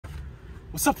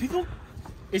What's up, people?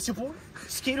 It's your boy,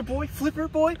 Skaterboy, Flipper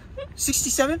Boy,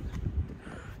 67.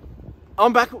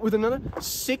 I'm back with another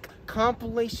sick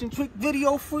compilation trick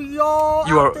video for y'all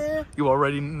out there. You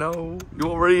already know. You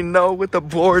already know with the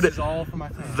board. This is all for my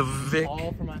fans. The Vic.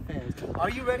 All for my fans. Are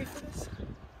you ready for this?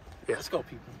 Yeah. Let's go,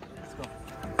 people. Let's go.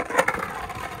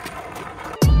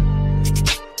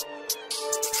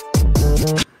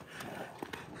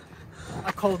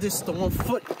 I call this the 1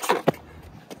 foot trick.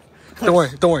 Don't worry.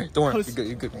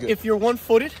 You're good. If you're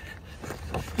 1-footed,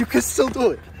 you can still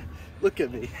do it. Look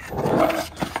at me.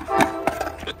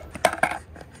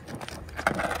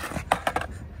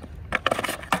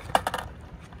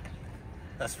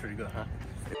 That's pretty good, huh?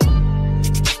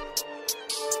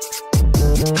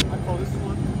 I call this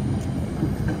one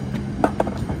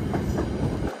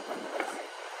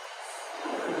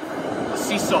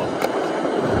seesaw.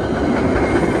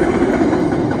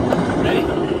 Ready?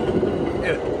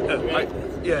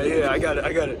 Yeah, I got it.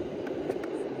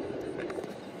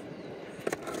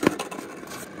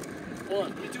 Hold on,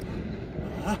 you do.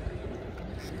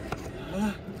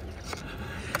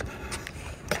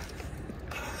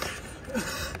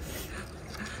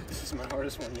 This is my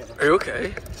hardest one yet. Are you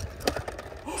okay?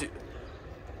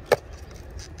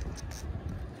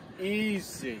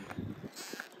 Easy.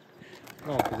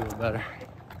 Oh, I can do it better.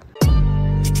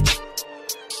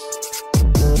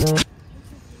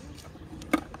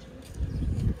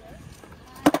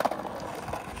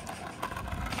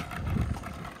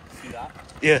 See that?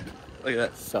 Yeah. Look at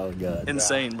that. So good.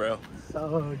 Insane, bro.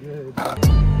 So good.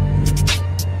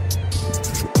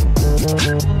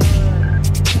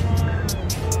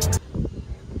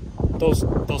 Those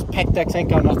pec decks ain't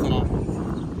got nothing on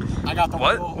them. I got the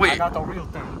what? Real, wait. I got the real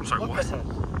thing. I'm sorry, Look what? at this.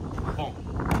 Boom.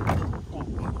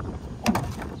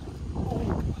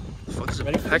 The fuck is a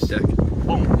Ready for pec this? deck?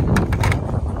 Boom.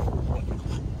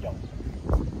 Yo.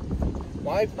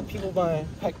 Why people buy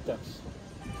pec decks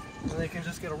when they can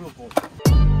just get a real board?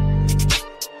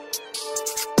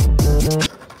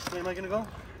 Which way am I gonna go?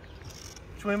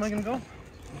 Which way am I gonna go?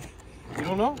 You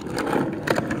don't know?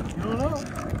 You don't know?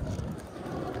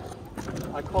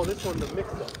 I call this one the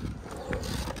mix-up.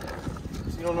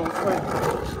 So you don't know which way.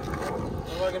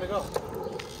 Where am I gonna go?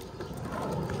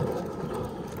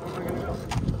 Where am I gonna go?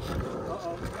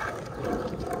 Uh-oh.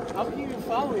 How can you even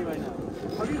follow me right now?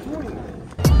 How are you doing that?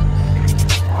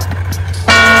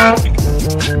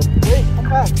 Wait, come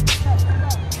back.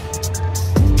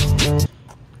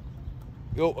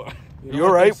 Yo, You know you what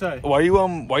alright? they say. Why are you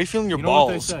feeling your You know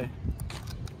balls? what they say?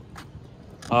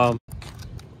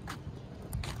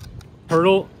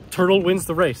 Turtle wins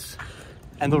the race,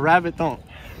 and the rabbit don't.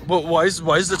 But why is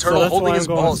the turtle holding his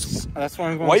balls? That's why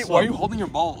I'm going. Why are you holding your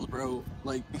balls, bro?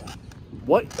 Like,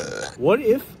 what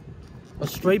if a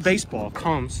stray baseball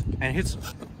comes and hits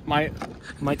my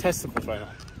testicles right now?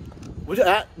 Would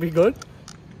that be good?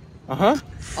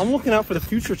 I'm looking out for the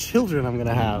future children I'm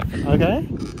gonna have. Okay.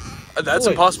 That's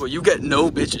impossible. You get no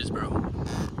bitches, bro.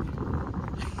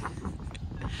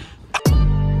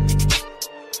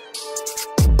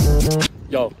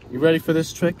 Yo, you ready for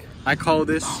this trick? I call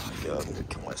this. Oh my god, I'm gonna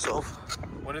kill myself.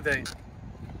 What do they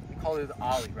call it? The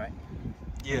ollie, right?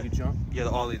 Yeah. You jump. Yeah,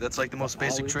 the ollie. That's like the most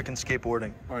basic ollie. trick in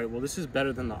skateboarding. All right. Well, this is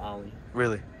better than the ollie.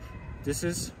 Really? This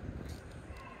is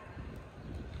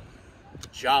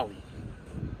jolly.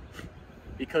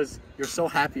 Because you're so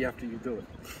happy after you do it.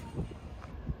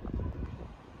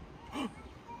 What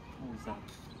was that?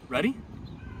 Ready?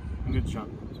 I'm gonna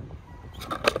jump.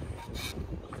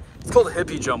 It's called a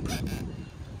hippie jump.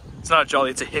 It's not a jolly,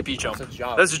 it's a hippie jump. That's a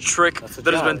jolly. That's a trick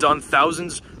that has been done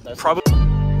thousands, probably.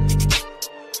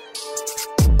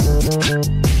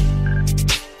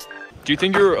 Do you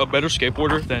think you're a better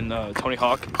skateboarder than Tony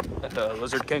Hawk at the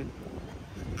Lizard King?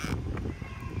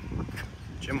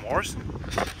 Jim Morrison?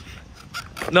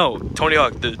 No, Tony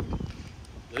Hawk, the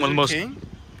one of the most. King?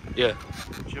 Yeah.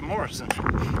 Jim Morrison. I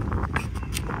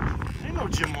didn't know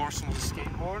Jim Morrison was a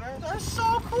skateboarder. That's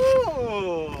so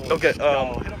cool. Okay.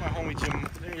 Yo, hit up my homie Jim.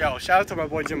 Yo, shout out to my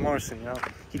boy Jim Morrison. You know,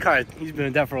 he's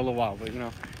been dead for a little while, but you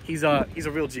know, he's a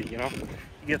real G. You know,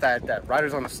 you get that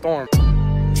Riders on the Storm.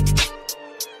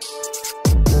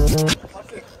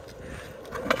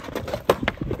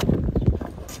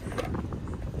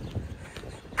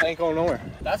 I ain't going nowhere.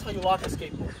 That's how you lock a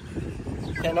skateboard.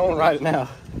 Can't no one ride it now.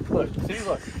 Look, see,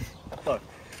 look.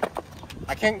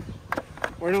 I can't.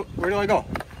 Where do I go?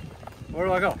 Where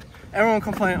do I go? Everyone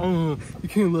complain. Oh, you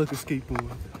can't lock a skateboard.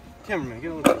 Cameraman,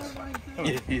 get a look at this.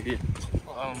 Yeah.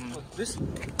 This.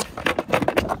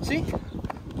 See?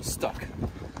 Stuck.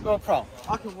 No problem.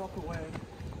 I can walk away.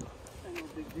 Ain't no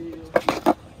big deal.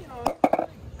 You know.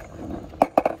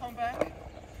 Come back.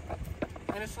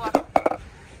 And it's like.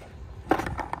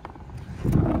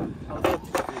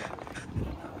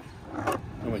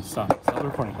 Stop the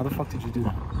recording. How the fuck did you do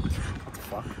that? What the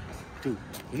fuck? Dude,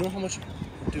 you know how much...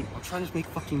 Dude, I'm trying to make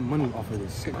fucking money off of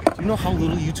this. Do you know how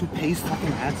little YouTube pays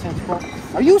fucking AdSense, bro?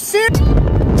 Are you serious?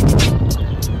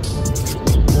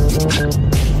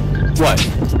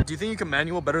 What? Do you think you can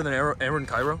manual better than Aaron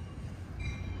Cairo?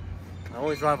 I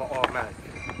only drive an automatic.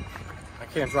 I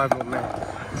can't drive no manual.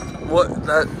 What?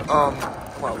 That,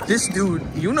 wow, this dude,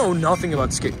 you know nothing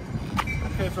about skate. I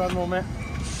can't drive no manual.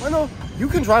 I know. You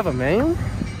can drive a manual?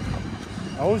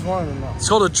 I always wanted to know. It's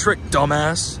called a trick,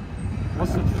 dumbass.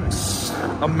 What's the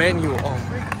trick? A manual.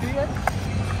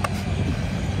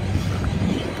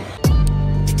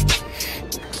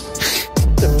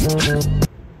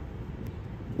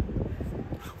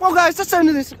 Well, guys, that's the end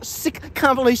of this sick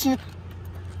compilation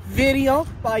video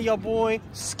by your boy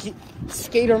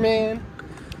Skater Man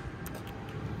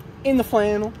in the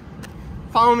flannel.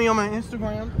 Follow me on my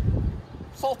Instagram,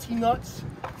 Salty Nuts,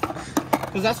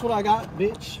 because that's what I got,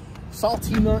 bitch.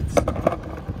 Salty Nuts.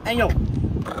 And yo,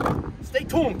 stay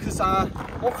tuned, because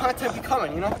more content be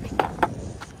coming, you know?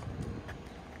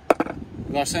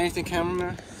 You gonna say anything,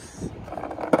 cameraman?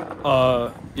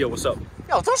 Yeah, what's up?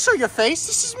 Yo, don't show your face.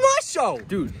 This is my show.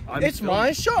 Dude, it's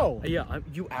my show. Yeah,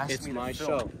 you asked It's me my to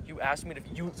film. show. You asked me to.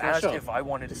 You It's my asked show. if I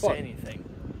wanted to say anything.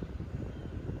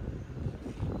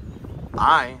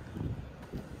 Alright,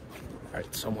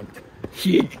 someone.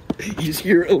 He's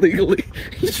here illegally.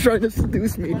 He's trying to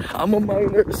seduce me. I'm a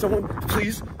minor. Someone,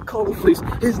 please call the police.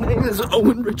 His name is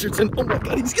Owen Richardson. Oh my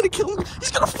god, he's gonna kill me.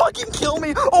 He's gonna fucking kill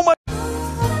me. Oh my.